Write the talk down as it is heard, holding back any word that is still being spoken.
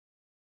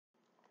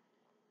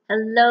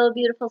Hello,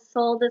 beautiful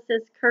soul. This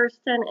is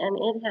Kirstin, and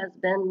it has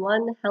been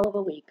one hell of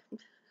a week.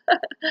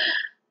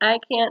 I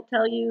can't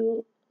tell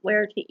you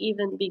where to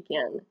even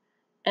begin.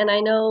 And I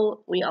know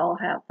we all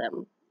have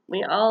them.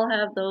 We all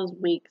have those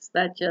weeks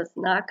that just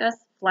knock us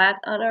flat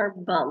on our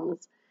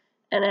bums.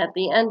 And at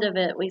the end of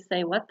it, we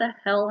say, what the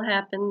hell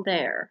happened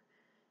there?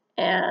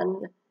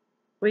 And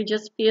we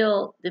just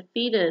feel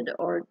defeated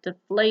or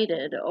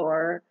deflated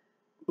or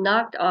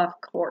knocked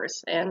off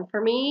course. And for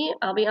me,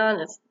 I'll be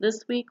honest,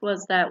 this week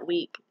was that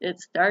week.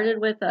 It started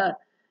with a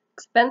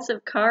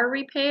expensive car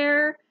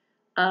repair,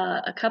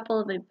 a couple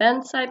of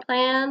events I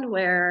planned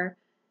where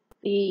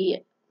the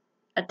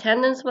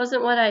attendance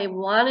wasn't what I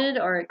wanted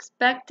or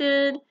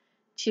expected,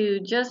 to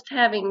just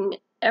having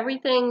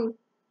everything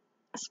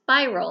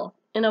spiral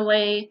in a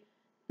way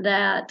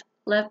that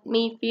left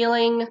me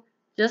feeling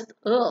just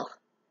ugh.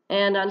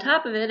 And on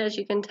top of it, as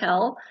you can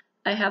tell,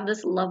 I have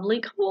this lovely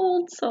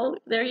cold. So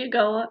there you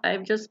go.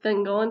 I've just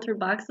been going through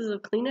boxes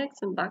of Kleenex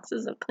and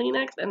boxes of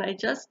Kleenex, and I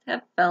just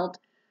have felt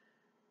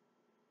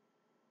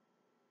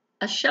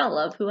a shell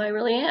of who I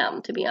really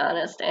am, to be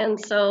honest. And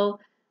so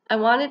I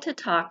wanted to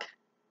talk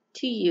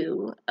to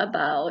you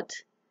about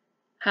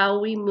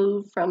how we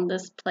move from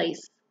this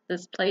place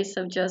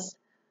of just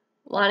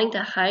wanting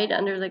to hide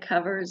under the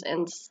covers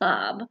and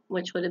sob,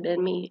 which would have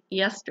been me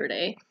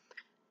yesterday,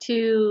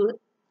 to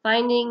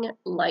finding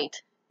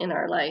light in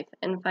our life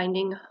and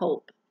finding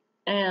hope.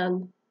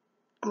 And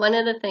one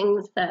of the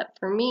things that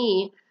for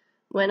me,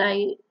 when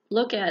I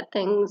look at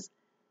things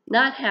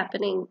not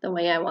happening the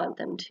way I want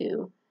them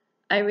to,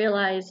 I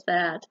realize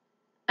that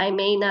I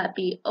may not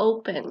be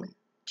open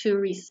to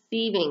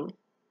receiving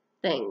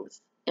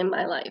things in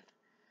my life.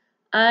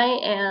 I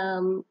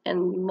am,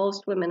 and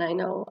most women I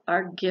know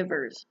are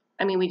givers.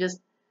 I mean, we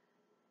just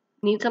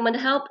need someone to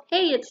help?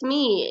 Hey, it's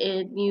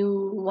me.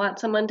 You want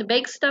someone to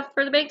bake stuff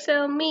for the bake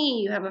sale?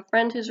 Me. You have a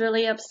friend who's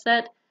really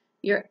upset?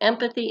 Your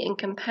empathy and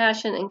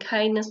compassion and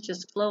kindness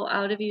just flow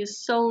out of you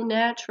so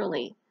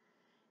naturally.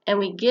 And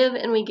we give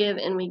and we give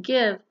and we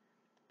give,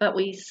 but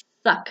we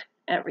suck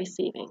at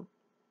receiving.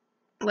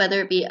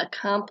 Whether it be a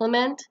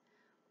compliment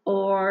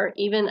or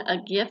even a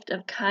gift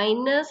of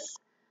kindness,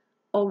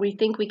 or we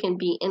think we can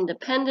be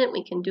independent,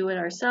 we can do it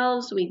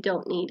ourselves, we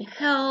don't need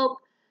help.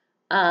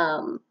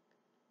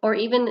 Or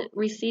even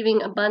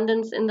receiving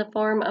abundance in the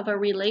form of a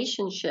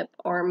relationship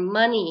or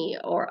money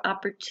or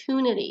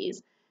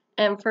opportunities.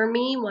 And for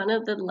me, one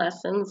of the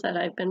lessons that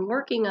I've been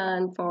working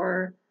on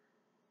for,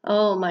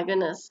 oh my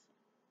goodness,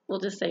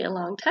 we'll just say a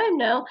long time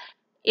now,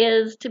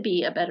 is to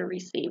be a better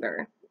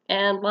receiver.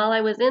 And while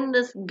I was in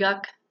this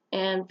guck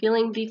and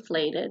feeling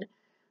deflated,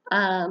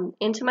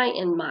 into my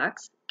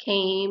inbox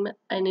came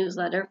a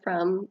newsletter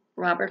from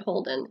Robert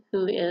Holden,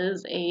 who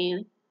is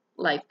a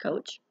life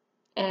coach.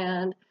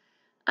 And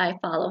I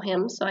follow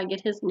him, so I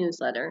get his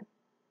newsletter.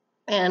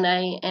 And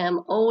I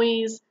am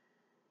always,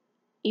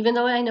 even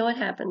though I know it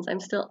happens, I'm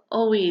still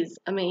always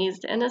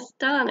amazed and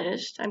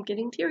astonished, I'm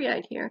getting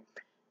teary-eyed here,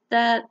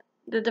 that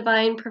the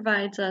divine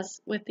provides us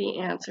with the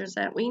answers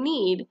that we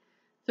need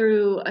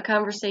through a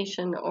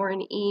conversation or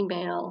an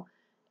email.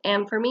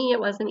 And for me, it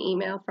was an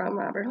email from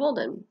Robert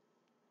Holden.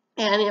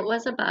 And it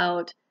was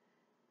about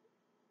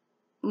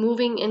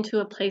moving into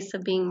a place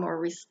of being more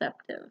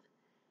receptive.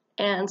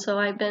 And so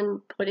I've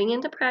been putting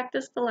into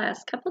practice the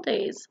last couple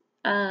days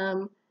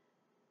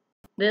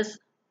this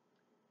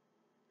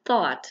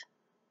thought,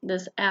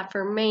 this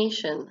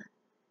affirmation.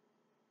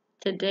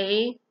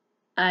 Today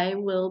I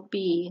will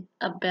be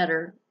a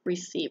better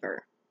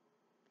receiver.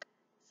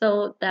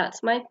 So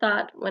that's my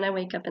thought when I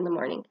wake up in the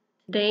morning.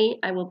 Today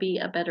I will be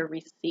a better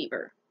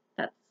receiver.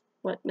 That's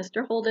what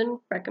Mr. Holden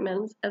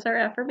recommends as our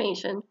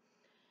affirmation.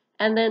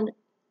 And then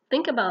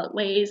think about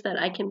ways that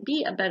I can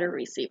be a better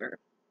receiver.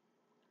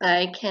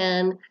 I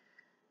can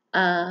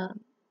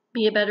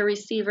be a better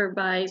receiver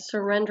by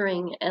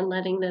surrendering and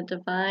letting the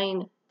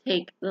divine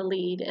take the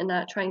lead and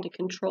not trying to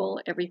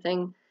control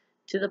everything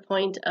to the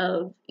point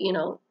of,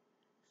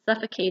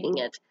 suffocating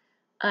it.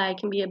 I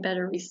can be a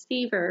better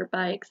receiver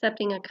by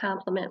accepting a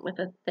compliment with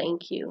a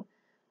thank you.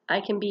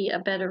 I can be a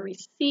better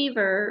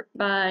receiver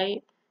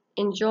by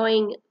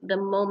enjoying the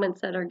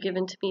moments that are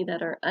given to me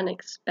that are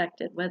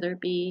unexpected, whether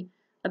it be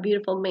a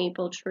beautiful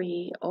maple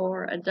tree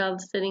or a dove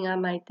sitting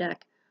on my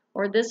deck.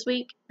 Or this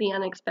week, the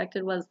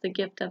unexpected was the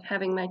gift of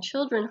having my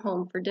children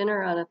home for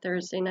dinner on a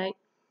Thursday night,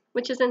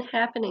 which isn't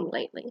happening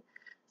lately.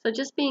 So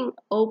just being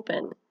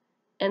open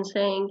and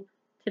saying,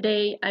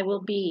 today I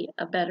will be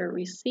a better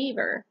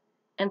receiver,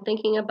 and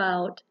thinking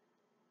about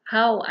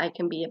how I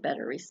can be a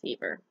better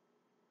receiver.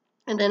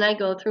 And then I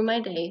go through my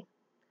day,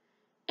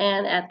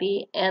 and at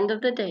the end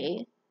of the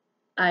day,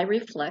 I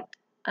reflect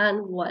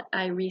on what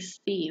I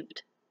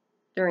received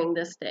during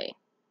this day.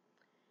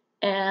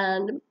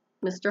 And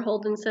Mr.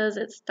 Holden says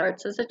it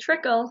starts as a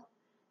trickle,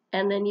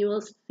 and then you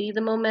will see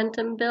the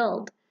momentum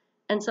build.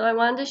 And so I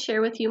wanted to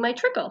share with you my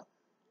trickle.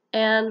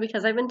 And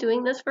because I've been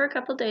doing this for a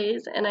couple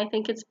days, and I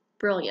think it's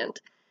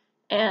brilliant,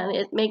 and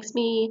it makes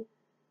me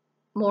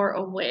more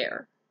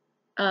aware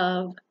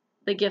of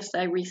the gifts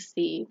I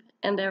receive,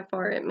 and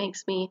therefore it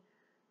makes me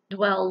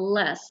dwell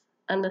less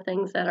on the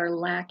things that are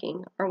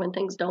lacking or when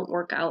things don't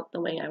work out the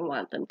way I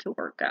want them to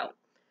work out.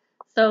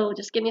 So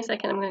just give me a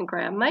second. I'm going to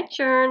grab my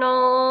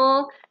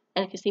journal.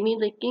 And if you see me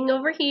leaking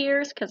over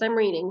here, it's because I'm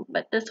reading.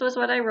 But this was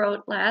what I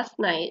wrote last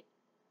night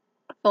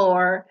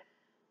for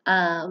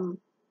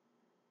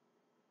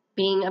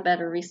being a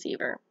better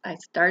receiver. I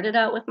started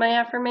out with my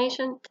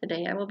affirmation.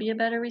 Today I will be a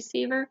better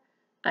receiver.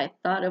 I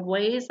thought of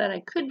ways that I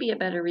could be a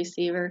better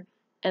receiver.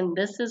 And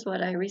this is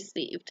what I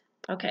received.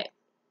 Okay,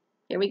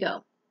 here we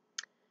go.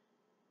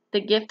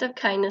 The gift of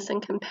kindness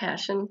and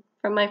compassion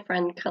from my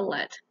friend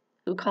Colette,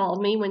 who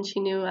called me when she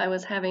knew I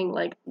was having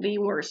like the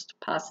worst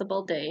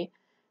possible day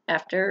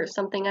after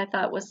something I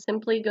thought was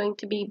simply going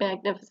to be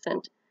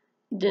magnificent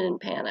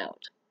didn't pan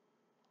out.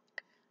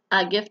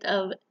 A gift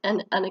of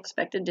an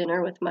unexpected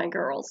dinner with my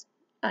girls.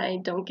 I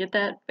don't get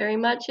that very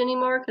much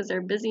anymore because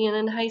they're busy and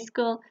in high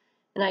school,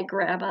 and I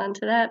grab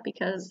onto that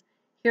because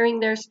hearing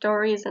their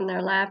stories and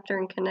their laughter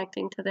and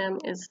connecting to them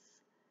is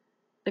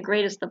the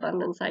greatest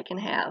abundance I can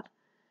have.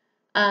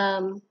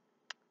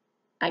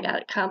 I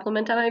got a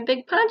compliment on my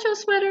big poncho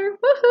sweater.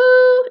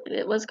 Woohoo!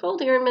 It was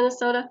cold here in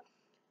Minnesota.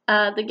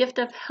 The gift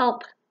of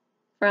help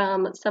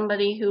from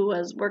somebody who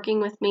was working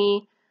with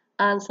me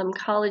on some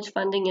college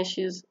funding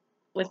issues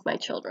with my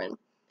children.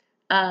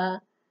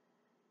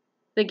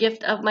 The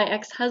gift of my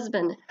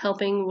ex-husband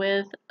helping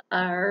with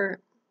our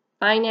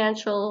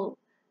financial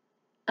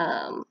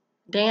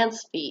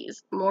dance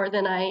fees more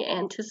than I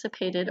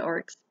anticipated or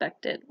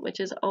expected, which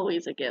is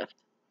always a gift.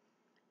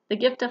 The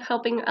gift of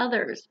helping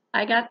others.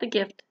 I got the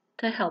gift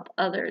to help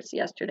others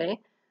yesterday.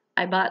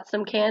 I bought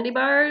some candy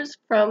bars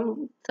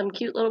from some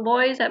cute little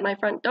boys at my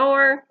front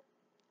door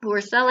who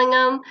were selling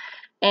them,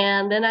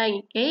 and then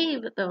I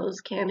gave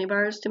those candy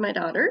bars to my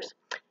daughters,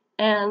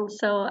 and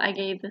so I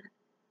gave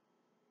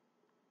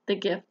the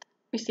gift,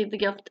 received the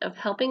gift of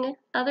helping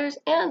others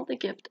and the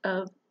gift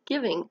of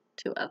giving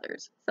to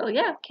others. So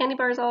yeah, candy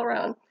bars all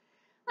around.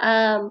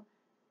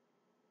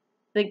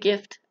 The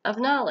gift of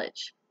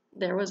knowledge.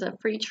 There was a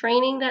free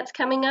training that's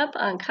coming up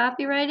on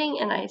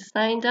copywriting, and I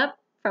signed up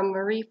from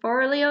Marie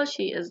Forleo.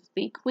 She is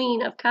the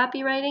queen of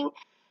copywriting,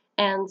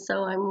 and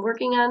so I'm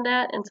working on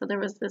that. And so there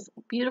was this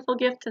beautiful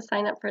gift to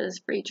sign up for this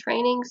free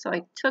training, so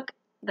I took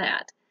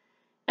that.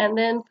 And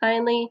then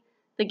finally,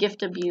 the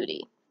gift of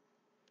beauty.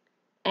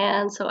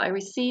 And so I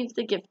received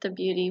the gift of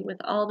beauty with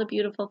all the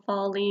beautiful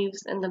fall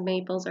leaves, and the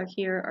maples are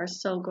here, are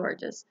so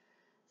gorgeous.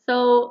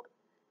 So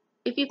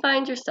if you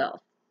find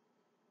yourself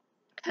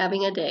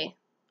having a day,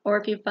 or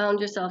if you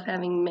found yourself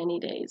having many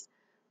days,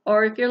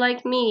 or if you're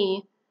like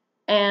me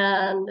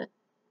and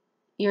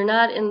you're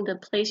not in the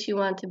place you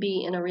want to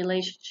be in a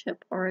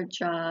relationship or a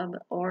job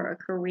or a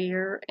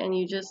career, and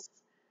you just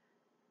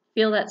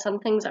feel that some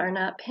things are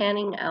not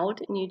panning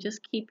out, and you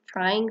just keep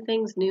trying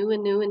things new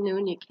and new and new,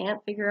 and you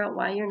can't figure out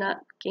why you're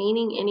not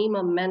gaining any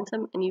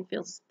momentum and you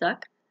feel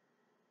stuck,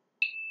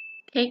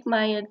 take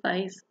my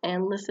advice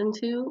and listen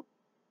to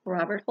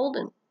Robert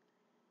Holden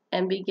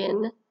and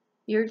begin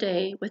your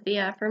day with the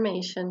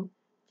affirmation,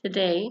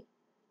 today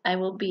I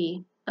will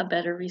be a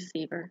better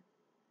receiver.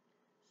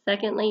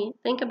 Secondly,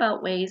 think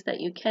about ways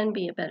that you can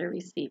be a better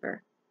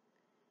receiver.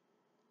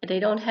 They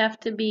don't have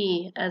to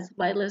be, as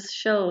my list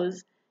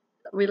shows,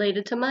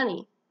 related to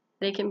money.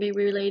 They can be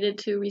related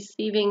to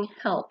receiving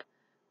help,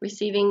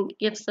 receiving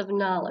gifts of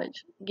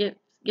knowledge,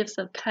 gifts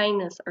of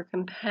kindness or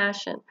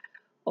compassion,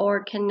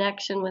 or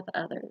connection with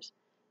others.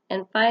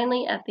 And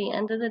finally, at the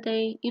end of the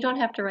day, you don't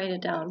have to write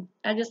it down.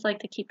 I just like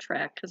to keep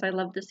track because I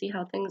love to see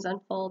how things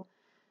unfold.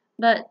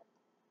 But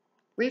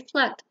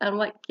reflect on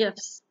what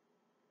gifts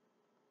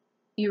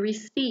you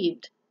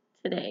received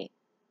today.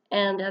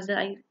 And as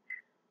I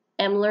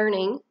am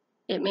learning,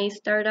 it may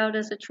start out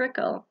as a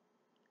trickle,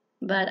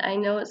 but I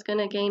know it's going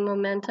to gain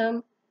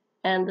momentum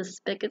and the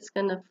spigot's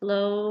going to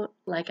flow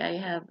like I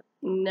have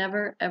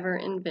never ever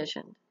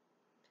envisioned.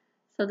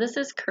 So this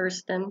is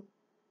Kirstin,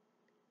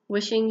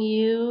 wishing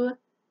you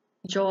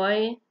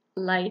joy,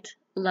 light,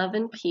 love,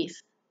 and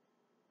peace.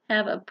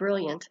 Have a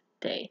brilliant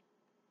day.